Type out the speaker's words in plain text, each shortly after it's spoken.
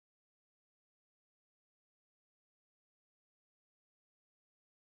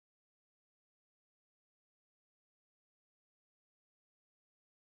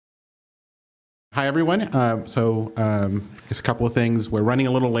Hi, everyone. Just a couple of things. We're running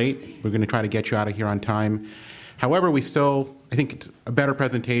a little late. We're going to try to get you out of here on time. However, I think it's a better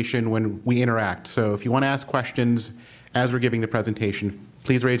presentation when we interact. So if you want to ask questions as we're giving the presentation,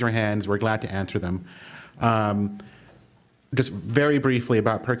 please raise your hands. We're glad to answer them. Just very briefly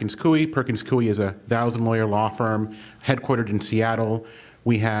about Perkins Coie. Perkins Coie is a 1,000-lawyer law firm headquartered in Seattle.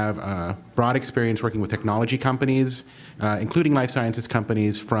 We have broad experience working with technology companies, including life sciences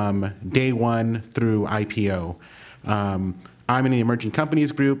companies from day one through IPO. I'm in the emerging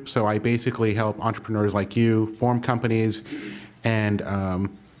companies group, so I basically help entrepreneurs like you form companies, and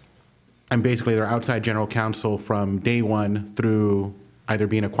I'm basically their outside general counsel from day one through either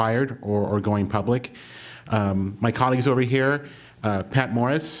being acquired or going public. My colleagues over here, Pat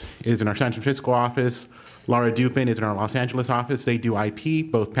Morris is in our San Francisco office. Laura Dupin is in our Los Angeles office. They do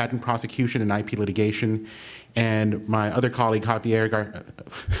IP, both patent prosecution and IP litigation. And my other colleague, Javier,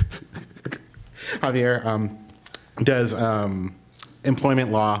 does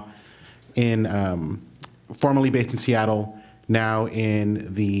employment law formerly based in Seattle, now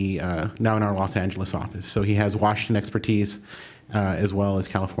in our Los Angeles office. So he has Washington expertise as well as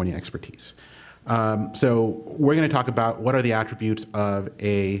California expertise. So we're going to talk about what are the attributes of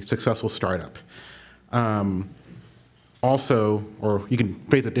a successful startup. Also, or you can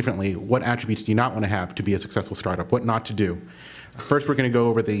phrase it differently, what attributes do you not want to have to be a successful startup, what not to do. First, we're going to go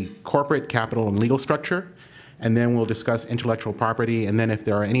over the corporate, capital, and legal structure, and then we'll discuss intellectual property, and then if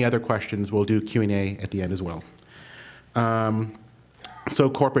there are any other questions, we'll do Q&A at the end as well. So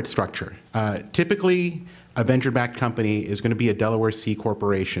corporate structure. Typically, a venture-backed company is going to be a Delaware C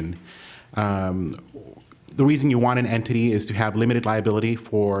corporation. The reason you want an entity is to have limited liability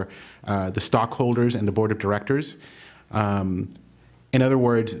for the stockholders and the board of directors. In other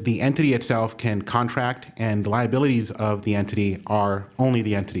words, the entity itself can contract, and the liabilities of the entity are only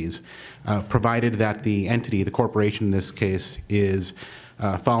the entities, provided that the entity, the corporation in this case, is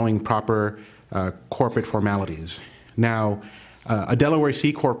following proper corporate formalities. Now, a Delaware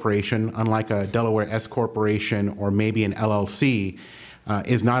C corporation, unlike a Delaware S corporation or maybe an LLC,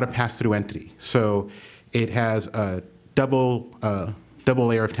 is not a pass-through entity. So it has a double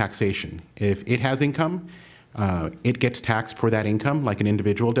layer of taxation. If it has income, it gets taxed for that income like an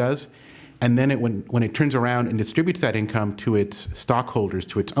individual does, and then when it turns around and distributes that income to its stockholders,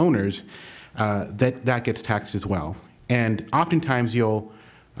 to its owners, that gets taxed as well. And oftentimes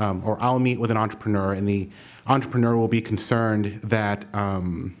I'll meet with an entrepreneur, and the entrepreneur will be concerned that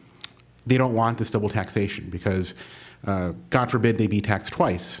they don't want this double taxation because, God forbid, they be taxed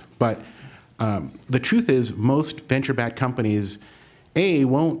twice. But the truth is, most venture-backed companies,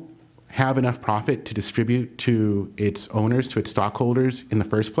 won't have enough profit to distribute to its owners, to its stockholders in the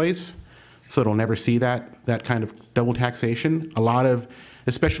first place, so it'll never see that kind of double taxation. A lot of,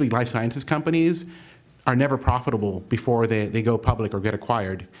 especially life sciences companies, are never profitable before they go public or get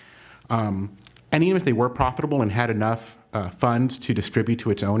acquired. And even if they were profitable and had enough funds to distribute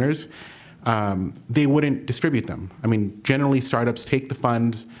to its owners, they wouldn't distribute them. I mean, generally startups take the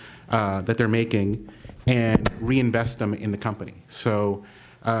funds that they're making and reinvest them in the company. So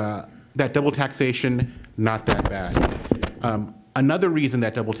that double taxation, not that bad. Another reason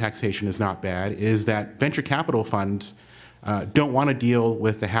that double taxation is not bad is that venture capital funds don't want to deal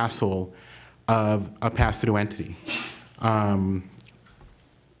with the hassle of a pass-through entity.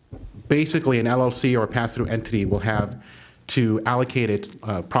 Basically, an LLC or a pass-through entity will have to allocate its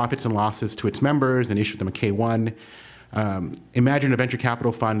profits and losses to its members and issue them a K-1. Imagine a venture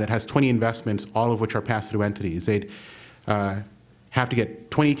capital fund that has 20 investments, all of which are pass-through entities. They'd have to get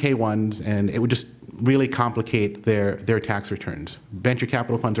 20 K-1s, and it would just really complicate their tax returns. Venture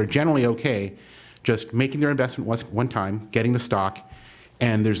capital funds are generally okay just making their investment one time, getting the stock,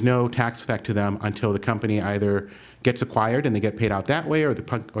 and there's no tax effect to them until the company either gets acquired and they get paid out that way, or the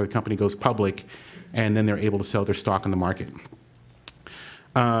company goes public, and then they're able to sell their stock on the market.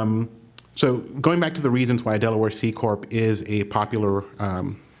 So going back to the reasons why Delaware C Corp is a popular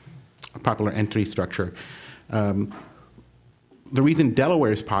entity structure, the reason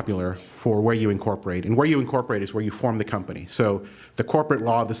Delaware is popular for where you incorporate, and where you incorporate is where you form the company. So the corporate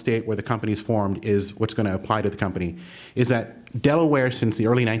law of the state where the company is formed is what's going to apply to the company, is that Delaware, since the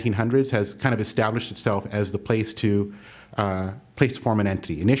early 1900s, has kind of established itself as the place to form an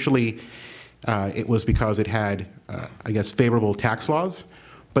entity. Initially, it was because it had, I guess, favorable tax laws.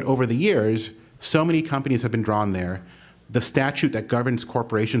 But over the years, so many companies have been drawn there. The statute that governs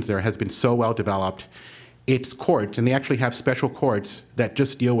corporations there has been so well developed. Its courts, and they actually have special courts that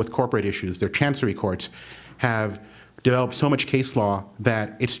just deal with corporate issues, their chancery courts, have developed so much case law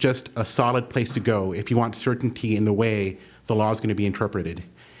that it's just a solid place to go if you want certainty in the way the law is going to be interpreted.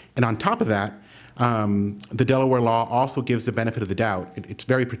 And on top of that, the Delaware law also gives the benefit of the doubt. It's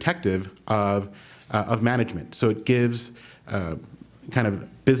very protective of management. So it gives kind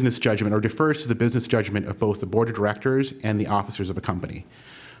of business judgment, or defers to the business judgment of both the board of directors and the officers of a company.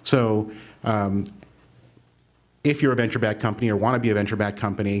 So if you're a venture-backed company or want to be a venture-backed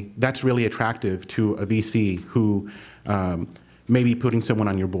company, that's really attractive to a VC who may be putting someone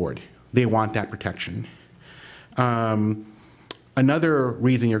on your board. They want that protection. Another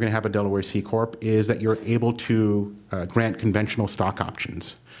reason you're going to have a Delaware C Corp is that you're able to grant conventional stock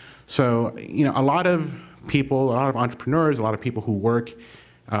options. So, you know, a lot of people, a lot of entrepreneurs, a lot of people who work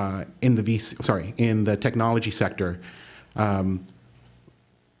in the technology sector,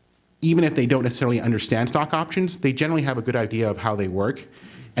 even if they don't necessarily understand stock options, they generally have a good idea of how they work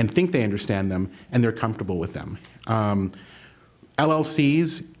and think they understand them, and they're comfortable with them.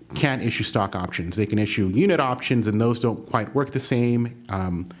 LLCs can't issue stock options. They can issue unit options, and those don't quite work the same.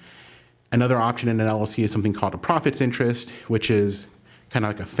 Another option in an LLC is something called a profits interest, which is kind of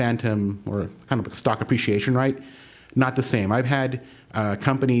like a phantom or kind of like a stock appreciation right. Not the same. I've had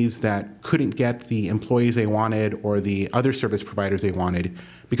companies that couldn't get the employees they wanted or the other service providers they wanted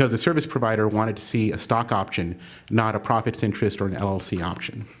because the service provider wanted to see a stock option, not a profits interest or an LLC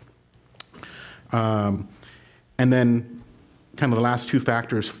option. And then kind of the last two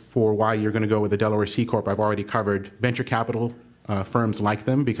factors for why you're going to go with the Delaware C Corp I've already covered. Venture capital firms like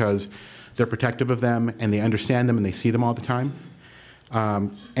them because they're protective of them and they understand them and they see them all the time.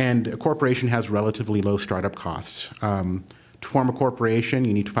 And a corporation has relatively low startup costs. To form a corporation,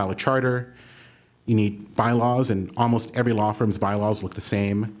 you need to file a charter, you need bylaws, and almost every law firm's bylaws look the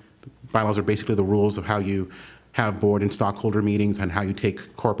same. Bylaws are basically the rules of how you have board and stockholder meetings and how you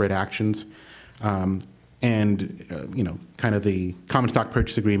take corporate actions. You know, kind of the common stock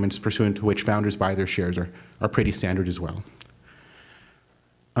purchase agreements pursuant to which founders buy their shares are pretty standard as well.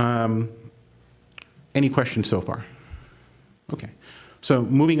 Any questions so far? Okay. So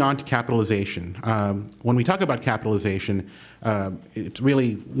moving on to capitalization. When we talk about capitalization, it's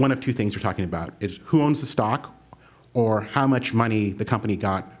really one of two things we're talking about. Is who owns the stock or how much money the company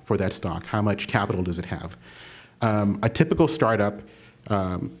got for that stock. How much capital does it have? A typical startup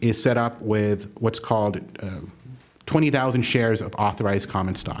is set up with what's called 20,000 shares of authorized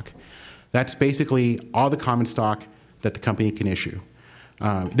common stock. That's basically all the common stock that the company can issue.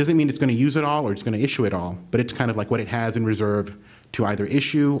 It doesn't mean it's going to use it all or it's going to issue it all, but it's kind of like what it has in reserve to either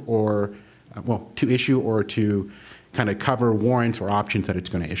issue or, to kind of cover warrants or options that it's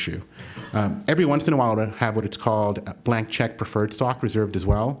going to issue. Every once in a while, it'll have what it's called blank check preferred stock reserved as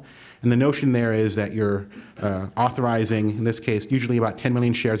well. And the notion there is that you're authorizing, in this case, usually about 10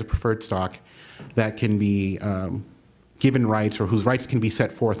 million shares of preferred stock that can be given rights or whose rights can be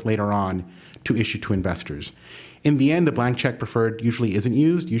set forth later on to issue to investors. In the end, the blank check preferred usually isn't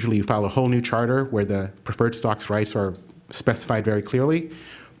used. Usually you file a whole new charter where the preferred stock's rights are specified very clearly,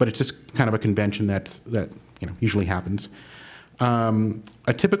 but it's just kind of a convention that usually happens.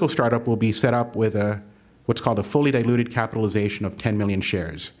 A typical startup will be set up with what's called a fully diluted capitalization of 10 million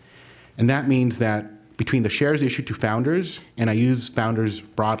shares. And that means that between the shares issued to founders, and I use founders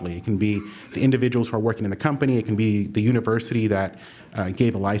broadly, it can be the individuals who are working in the company, it can be the university that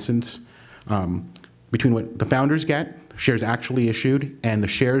gave a license, between what the founders get, shares actually issued, and the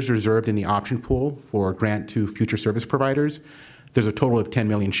shares reserved in the option pool for grant to future service providers, there's a total of 10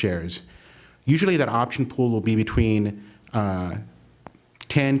 million shares. Usually that option pool will be between 10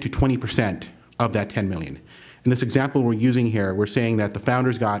 to 20% of that 10 million. In this example we're using here, we're saying that the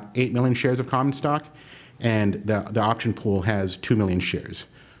founders got 8 million shares of common stock, and the option pool has 2 million shares.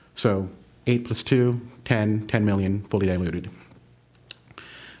 So 8 plus 2, 10 million fully diluted.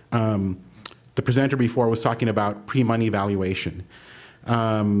 The presenter before was talking about pre-money valuation.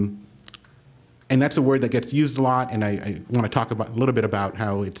 And that's a word that gets used a lot, and I want to talk a little bit about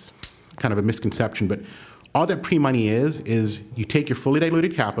how it's kind of a misconception. But all that pre-money is you take your fully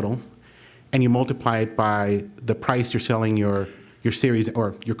diluted capital and you multiply it by the price you're selling your series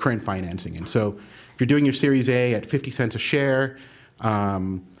or your current financing. And so if you're doing your Series A at 50 cents a share,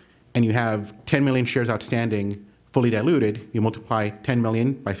 and you have 10 million shares outstanding, fully diluted, you multiply 10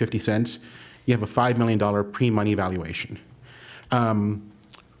 million by 50 cents, you have a $5 million pre-money valuation.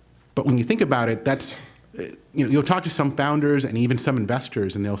 But when you think about it, that's, you'll talk to some founders and even some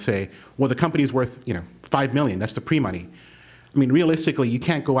investors, and they'll say, well, the company's worth, $5 million, that's the pre-money. I mean, realistically, you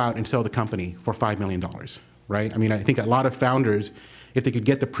can't go out and sell the company for $5 million, right? I mean, I think a lot of founders, if they could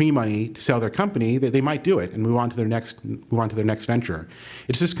get the pre-money to sell their company, they might do it and move on to their next venture.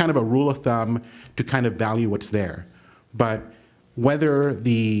 It's just kind of a rule of thumb to kind of value what's there. But whether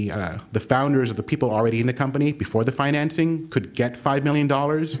the founders or the people already in the company before the financing could get $5 million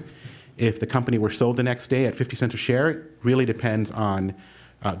if the company were sold the next day at 50 cents a share, it really depends on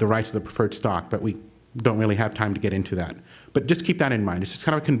the rights of the preferred stock, but we don't really have time to get into that. But just keep that in mind. It's just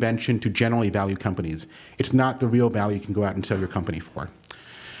kind of a convention to generally value companies. It's not the real value you can go out and sell your company for.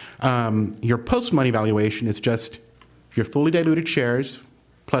 Your post-money valuation is just your fully diluted shares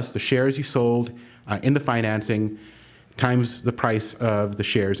plus the shares you sold in the financing times the price of the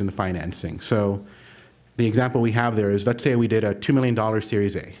shares in the financing. So the example we have there is, let's say we did a $2 million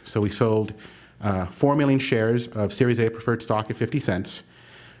Series A. So we sold 4 million shares of Series A preferred stock at 50 cents.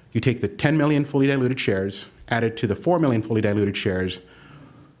 You take the 10 million fully diluted shares, add it to the 4 million fully diluted shares,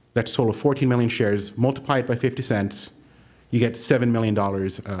 that's a total of 14 million shares, multiply it by 50 cents, you get $7 million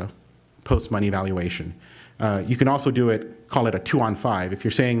post-money valuation. You can also do it, call it a 2 on 5. If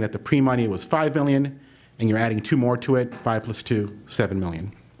you're saying that the pre-money was 5 million and you're adding 2 more to it, 5 plus 2, 7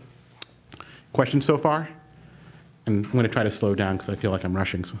 million. Questions so far? And I'm going to try to slow down because I feel like I'm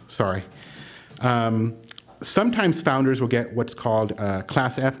rushing, so sorry. Sometimes founders will get what's called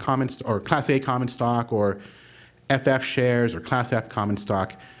Class F common or Class A common stock, or FF shares, or Class F common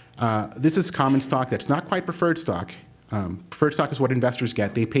stock. This is common stock that's not quite preferred stock. Preferred stock is what investors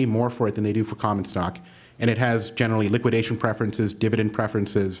get. They pay more for it than they do for common stock, and it has generally liquidation preferences, dividend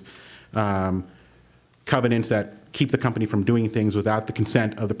preferences, covenants that keep the company from doing things without the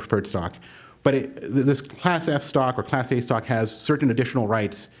consent of the preferred stock. But this Class F stock or Class A stock has certain additional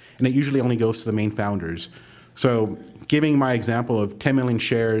rights, and it usually only goes to the main founders. So giving my example of 10 million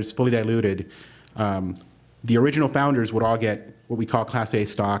shares fully diluted, the original founders would all get what we call Class A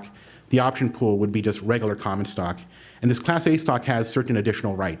stock. The option pool would be just regular common stock. And this Class A stock has certain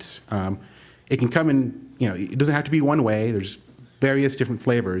additional rights. It can come in, it doesn't have to be one way. There's various different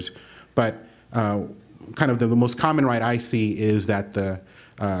flavors. But kind of the most common right I see is that the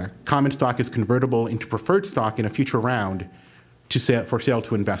common stock is convertible into preferred stock in a future round for sale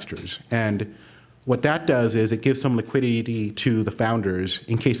to investors. And what that does is it gives some liquidity to the founders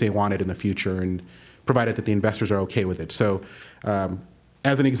in case they want it in the future, and provided that the investors are okay with it. So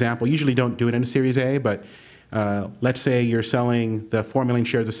as an example, usually don't do it in a Series A, but let's say you're selling the 4 million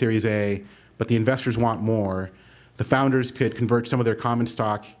shares of Series A, but the investors want more. The founders could convert some of their common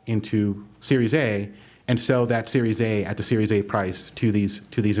stock into Series A and sell that Series A at the Series A price to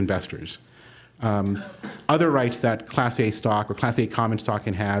these investors. Other rights that Class A stock or Class A common stock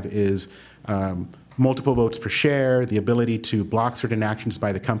can have is multiple votes per share, the ability to block certain actions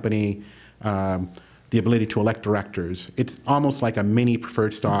by the company, the ability to elect directors. It's almost like a mini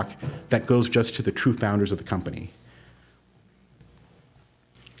preferred stock that goes just to the true founders of the company.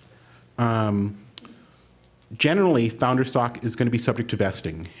 Generally, founder stock is going to be subject to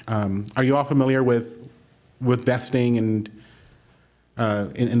vesting. Are you all familiar with vesting and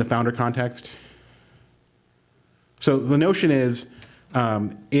in the founder context? So the notion is,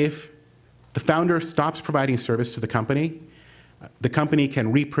 if the founder stops providing service to the company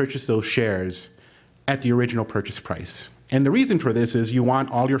can repurchase those shares at the original purchase price. And the reason for this is you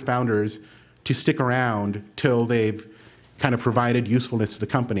want all your founders to stick around till they've kind of provided usefulness to the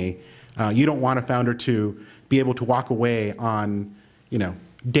company. You don't want a founder to be able to walk away on,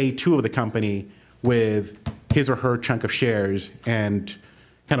 day 2 of the company with his or her chunk of shares and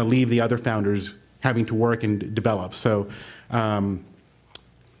kind of leave the other founders having to work and develop. So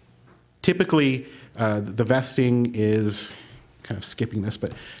typically, the vesting is, kind of skipping this,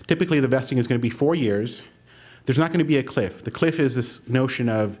 but typically the vesting is going to be 4 years. There's not going to be a cliff. The cliff is this notion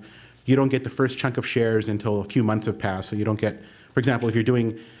of you don't get the first chunk of shares until a few months have passed. So you don't get, for example, if you're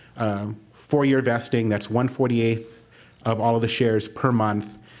doing 4-year vesting, that's 1/48 of all of the shares per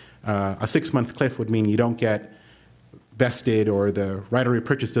month. A 6-month cliff would mean you don't get vested, or the right of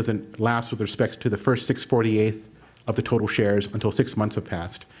repurchase doesn't last with respect to the first 6/48 of the total shares until 6 months have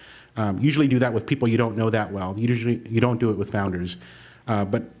passed. Usually do that with people you don't know that well. Usually you don't do it with founders.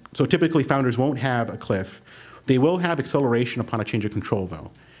 So typically founders won't have a cliff. They will have acceleration upon a change of control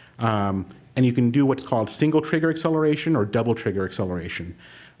though. And you can do what's called single trigger acceleration or double trigger acceleration.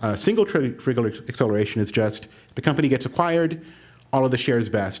 Single trigger acceleration is just the company gets acquired, all of the shares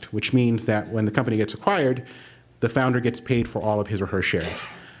vest, which means that when the company gets acquired, the founder gets paid for all of his or her shares.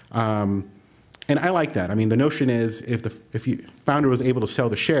 And I like that. I mean, the notion is if the founder was able to sell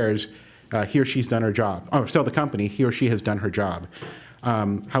the shares, he or she's done her job. Or sell the company, he or she has done her job.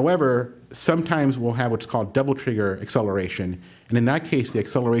 However, sometimes we'll have what's called double trigger acceleration. And in that case, the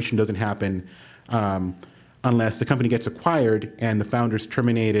acceleration doesn't happen unless the company gets acquired and the founder's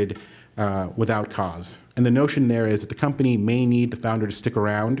terminated without cause. And the notion there is that the company may need the founder to stick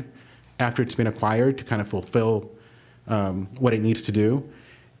around after it's been acquired to kind of fulfill what it needs to do.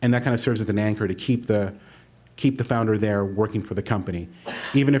 And that kind of serves as an anchor to keep the keep the founder there working for the company.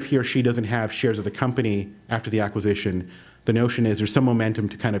 Even if he or she doesn't have shares of the company after the acquisition, the notion is there's some momentum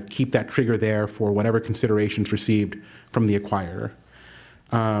to kind of keep that trigger there for whatever considerations received from the acquirer.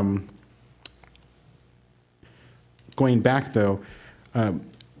 Going back, though,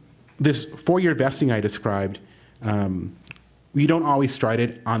 this 4-year vesting I described, you don't always start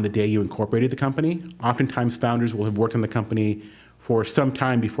it on the day you incorporated the company. Oftentimes, founders will have worked on the company for some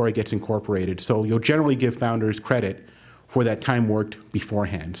time before it gets incorporated. So you'll generally give founders credit for that time worked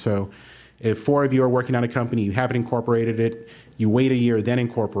beforehand. So if 4 of you are working on a company, you haven't incorporated it, you wait a year, then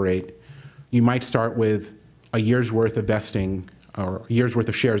incorporate, you might start with a year's worth of vesting, or a year's worth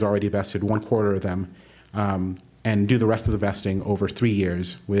of shares already vested, 1/4 of them, and do the rest of the vesting over 3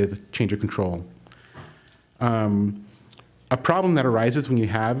 years with change of control. A problem that arises when you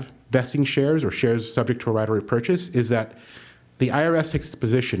have vesting shares or shares subject to a right of repurchase is that the IRS takes the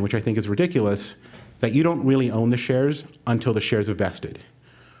position, which I think is ridiculous, that you don't really own the shares until the shares are vested.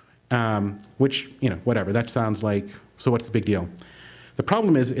 Which, whatever, that sounds like, so what's the big deal? The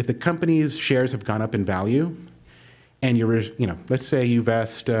problem is if the company's shares have gone up in value and you're, let's say you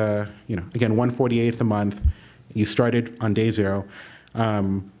vest, again, 1/48 a month, you started on day 0,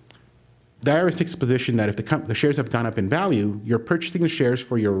 the IRS takes the position that if the shares have gone up in value, you're purchasing the shares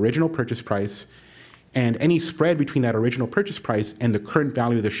for your original purchase price, and any spread between that original purchase price and the current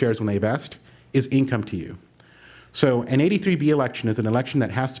value of the shares when they vest is income to you. So an 83B election is an election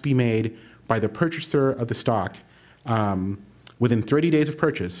that has to be made by the purchaser of the stock within 30 days of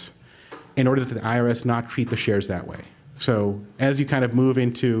purchase in order that the IRS not treat the shares that way. So as you kind of move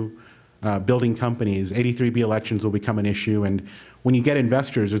into building companies, 83B elections will become an issue, and when you get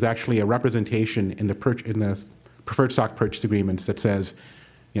investors, there's actually a representation in the preferred stock purchase agreements that says,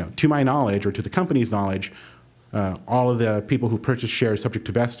 to my knowledge or to the company's knowledge, all of the people who purchase shares subject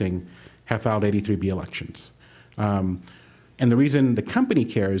to vesting have filed 83B elections. And the reason the company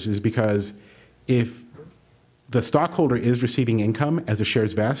cares is because if the stockholder is receiving income as the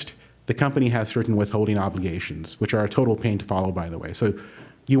shares vest, the company has certain withholding obligations, which are a total pain to follow, by the way. So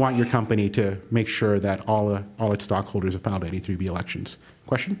you want your company to make sure that all its stockholders have filed 83B elections.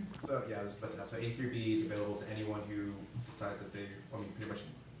 Question? So yeah, so 83B is available to anyone who decides that they pretty much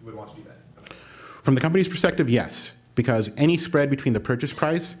would want to do that. From the company's perspective, yes, because any spread between the purchase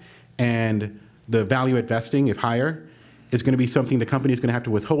price and the value at vesting, if higher, is going to be something the company is going to have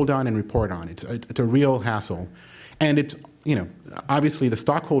to withhold on and report on. It's a real hassle, and it's obviously the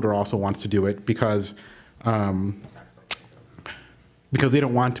stockholder also wants to do it because they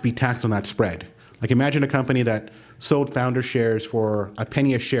don't want to be taxed on that spread. Like imagine a company that sold founder shares for a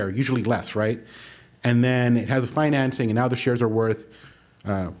penny a share, usually less, right? And then it has a financing, and now the shares are worth,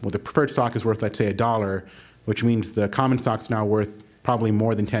 the preferred stock is worth, let's say, $1, which means the common stock's now worth probably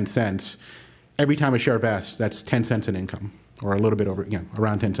more than 10 cents. Every time a share vests, that's 10 cents in income, or a little bit over,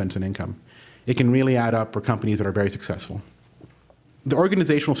 around 10 cents in income. It can really add up for companies that are very successful. The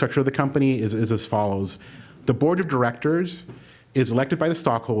organizational structure of the company is as follows. The board of directors is elected by the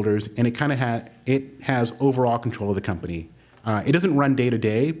stockholders, and it has overall control of the company. It doesn't run day to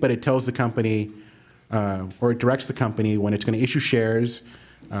day, but it tells the company, or it directs the company when it's going to issue shares,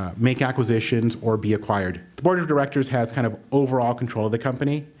 make acquisitions, or be acquired. The board of directors has kind of overall control of the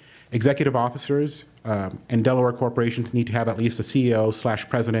company. Executive officers and Delaware corporations need to have at least a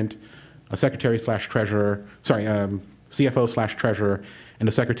CEO/president, a secretary/treasurer, CFO/treasurer, and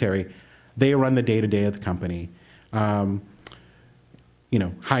a secretary. They run the day-to-day of the company.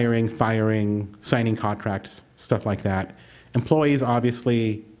 Hiring, firing, signing contracts, stuff like that. Employees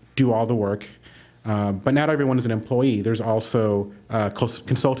obviously do all the work, but not everyone is an employee. There's also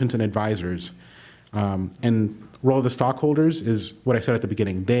consultants and advisors. And role of the stockholders is what I said at the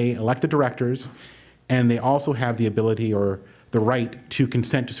beginning. They elect the directors, and they also have the ability or the right to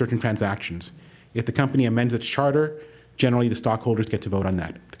consent to certain transactions. If the company amends its charter, generally the stockholders get to vote on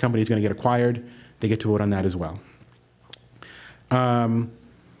that. If the company is going to get acquired, they get to vote on that as well. And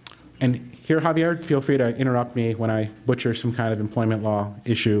here, Javier, feel free to interrupt me when I butcher some kind of employment law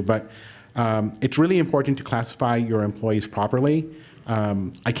issue, but it's really important to classify your employees properly.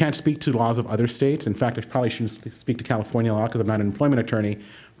 I can't speak to laws of other states. In fact, I probably shouldn't speak to California law because I'm not an employment attorney,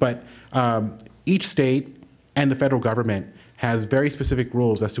 but each state and the federal government has very specific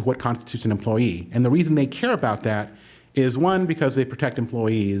rules as to what constitutes an employee. And the reason they care about that is, one, because they protect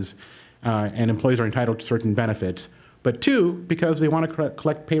employees, and employees are entitled to certain benefits, but two, because they want to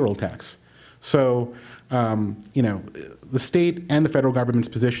collect payroll tax. So, the state and the federal government's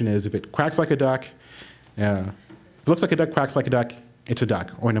position is if it quacks like a duck, if it looks like a duck, quacks like a duck, it's a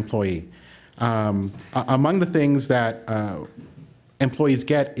duck or an employee. Among the things that employees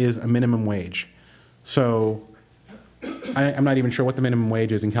get is a minimum wage. So I'm not even sure what the minimum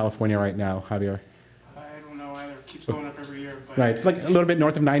wage is in California right now, Javier. I don't know either. It keeps going up every year. But Right, it's like a little bit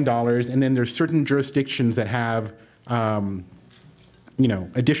north of $9, and then there's certain jurisdictions that have, you know,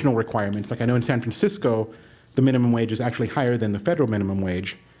 additional requirements. Like I know in San Francisco, the minimum wage is actually higher than the federal minimum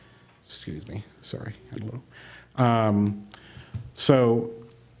wage. Excuse me, sorry, had a little. So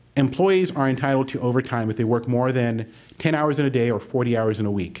employees are entitled to overtime if they work more than 10 hours in a day or 40 hours in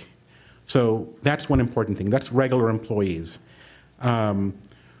a week. So that's one important thing. That's regular employees.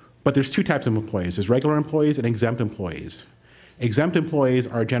 But there's two types of employees. There's regular employees and exempt employees. Exempt employees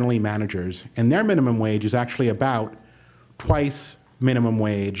are generally managers, and their minimum wage is actually about twice minimum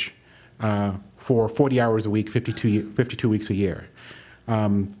wage for 40 hours a week, 52 weeks a year.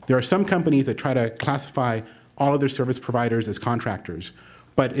 There are some companies that try to classify all of their service providers as contractors.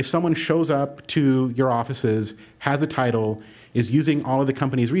 But if someone shows up to your offices, has a title, is using all of the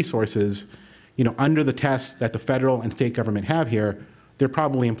company's resources, you know, under the tests that the federal and state government have here, they're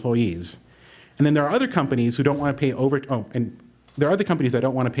probably employees. And then there are other companies who don't want to pay there are other companies that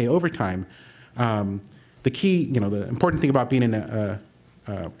don't want to pay overtime. The key, you know, the important thing about being an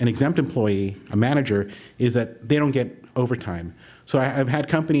exempt employee, a manager, is that they don't get overtime. So I've had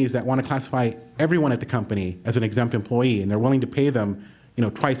companies that want to classify everyone at the company as an exempt employee, and they're willing to pay them, you know,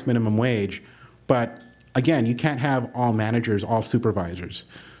 twice minimum wage. But again, you can't have all managers, all supervisors.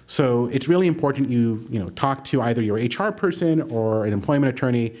 So it's really important you know, talk to either your HR person or an employment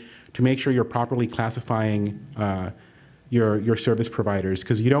attorney to make sure you're properly classifying your service providers,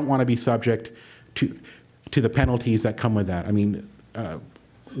 because you don't want to be subject to the penalties that come with that. I mean,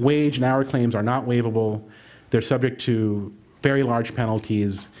 wage and hour claims are not waivable. They're subject to very large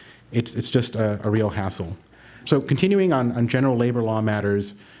penalties. It's just a real hassle. So continuing on general labor law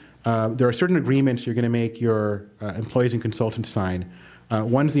matters, there are certain agreements you're going to make your employees and consultants sign.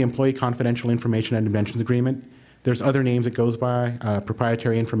 One's the Employee Confidential Information and Inventions Agreement. There's other names it goes by,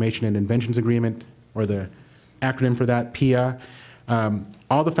 Proprietary Information and Inventions Agreement, or the acronym for that, PIA.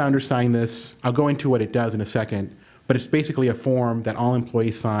 All the founders sign this. I'll go into what it does in a second, but it's basically a form that all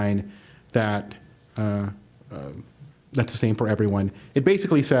employees sign that that's the same for everyone. It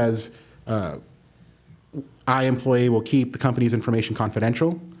basically says, I, employee, will keep the company's information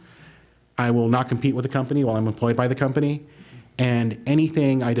confidential. I will not compete with the company while I'm employed by the company. And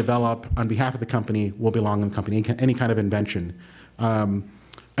anything I develop on behalf of the company will belong to the company, any kind of invention.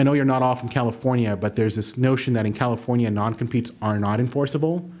 I know you're not all from California, but there's this notion that in California, non-competes are not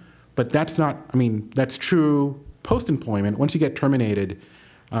enforceable. But that's not, I mean, that's true post-employment. Once you get terminated,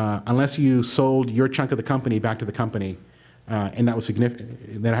 unless you sold your chunk of the company back to the company, and that was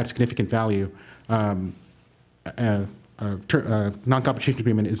that had significant value, non-competition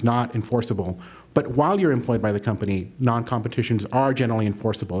agreement is not enforceable. But while you're employed by the company, non-competitions are generally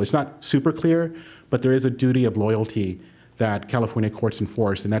enforceable. It's not super clear, but there is a duty of loyalty that California courts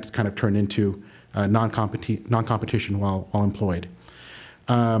enforce, and that's kind of turned into non-competition while employed.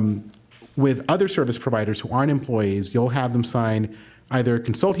 With other service providers who aren't employees, you'll have them sign either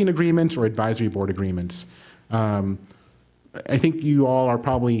consulting agreements or advisory board agreements. I think you all are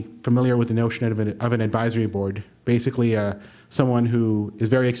probably familiar with the notion of an advisory board. Basically, someone who is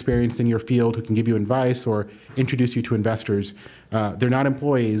very experienced in your field who can give you advice or introduce you to investors. They're not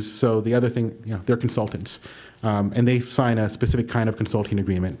employees, so the other thing, you know, they're consultants. And they sign a specific kind of consulting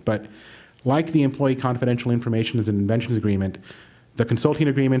agreement. But like the Employee Confidential Information and Inventions Agreement, the consulting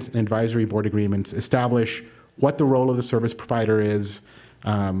agreements and advisory board agreements establish what the role of the service provider is,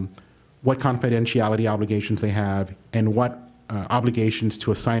 what confidentiality obligations they have, and what obligations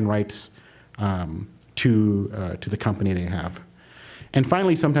to assign rights to the company they have. And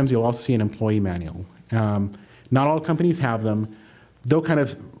finally, sometimes you'll also see an employee manual. Not all companies have them. They'll kind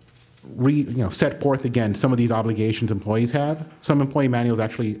of set forth again some of these obligations employees have. Some employee manuals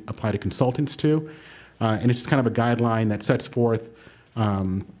actually apply to consultants too. And it's just kind of a guideline that sets forth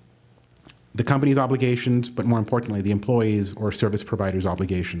the company's obligations, but more importantly, the employees or service providers'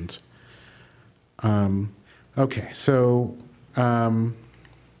 obligations. Okay, so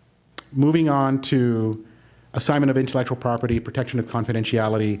moving on to assignment of intellectual property, protection of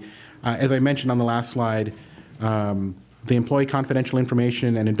confidentiality. As I mentioned on the last slide, the Employee Confidential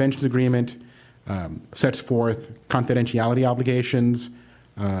Information and Inventions Agreement sets forth confidentiality obligations,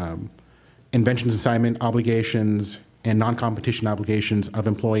 inventions assignment obligations, and non-competition obligations of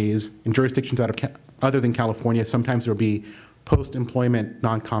employees. In jurisdictions other than California, sometimes there will be post-employment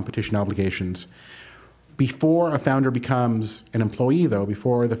non-competition obligations. Before a founder becomes an employee, though,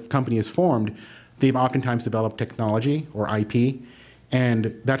 before the company is formed, they've oftentimes developed technology or IP,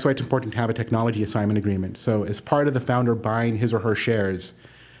 and that's why it's important to have a technology assignment agreement. So as part of the founder buying his or her shares,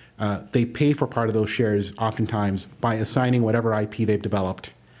 they pay for part of those shares oftentimes by assigning whatever IP they've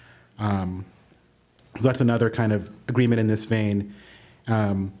developed. So that's another kind of agreement in this vein.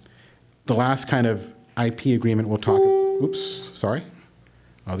 The last kind of IP agreement we'll talk, oops, sorry.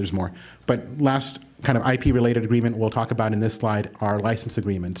 Oh, there's more. But last kind of IP-related agreement we'll talk about in this slide are license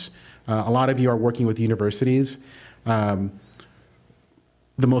agreements. A lot of you are working with universities. The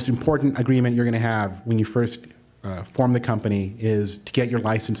most important agreement you're going to have when you first form the company is to get your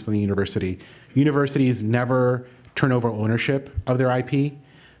license from the university. Universities never turn over ownership of their IP.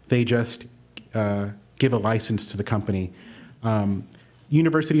 They just give a license to the company.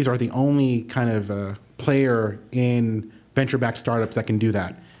 Universities are the only kind of player in venture-backed startups that can do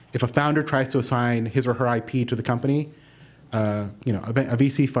that. If a founder tries to assign his or her IP to the company, a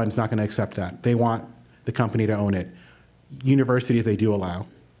VC fund is not going to accept that. They want the company to own it. Universities, they do allow.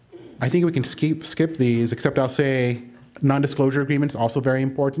 I think we can skip these, except I'll say non-disclosure agreements also very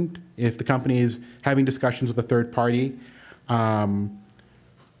important. If the company is having discussions with a third party,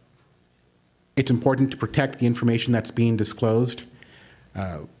 it's important to protect the information that's being disclosed.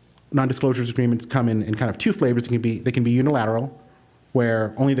 Non-disclosure agreements come in kind of two flavors. They can be unilateral,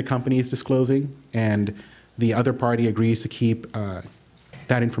 where only the company is disclosing and the other party agrees to keep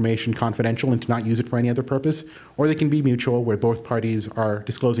that information confidential and to not use it for any other purpose, or they can be mutual, where both parties are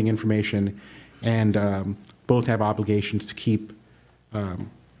disclosing information and both have obligations to keep the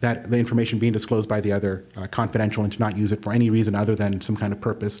information being disclosed by the other confidential and to not use it for any reason other than some kind of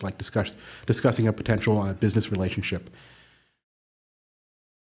purpose, like discussing a potential business relationship.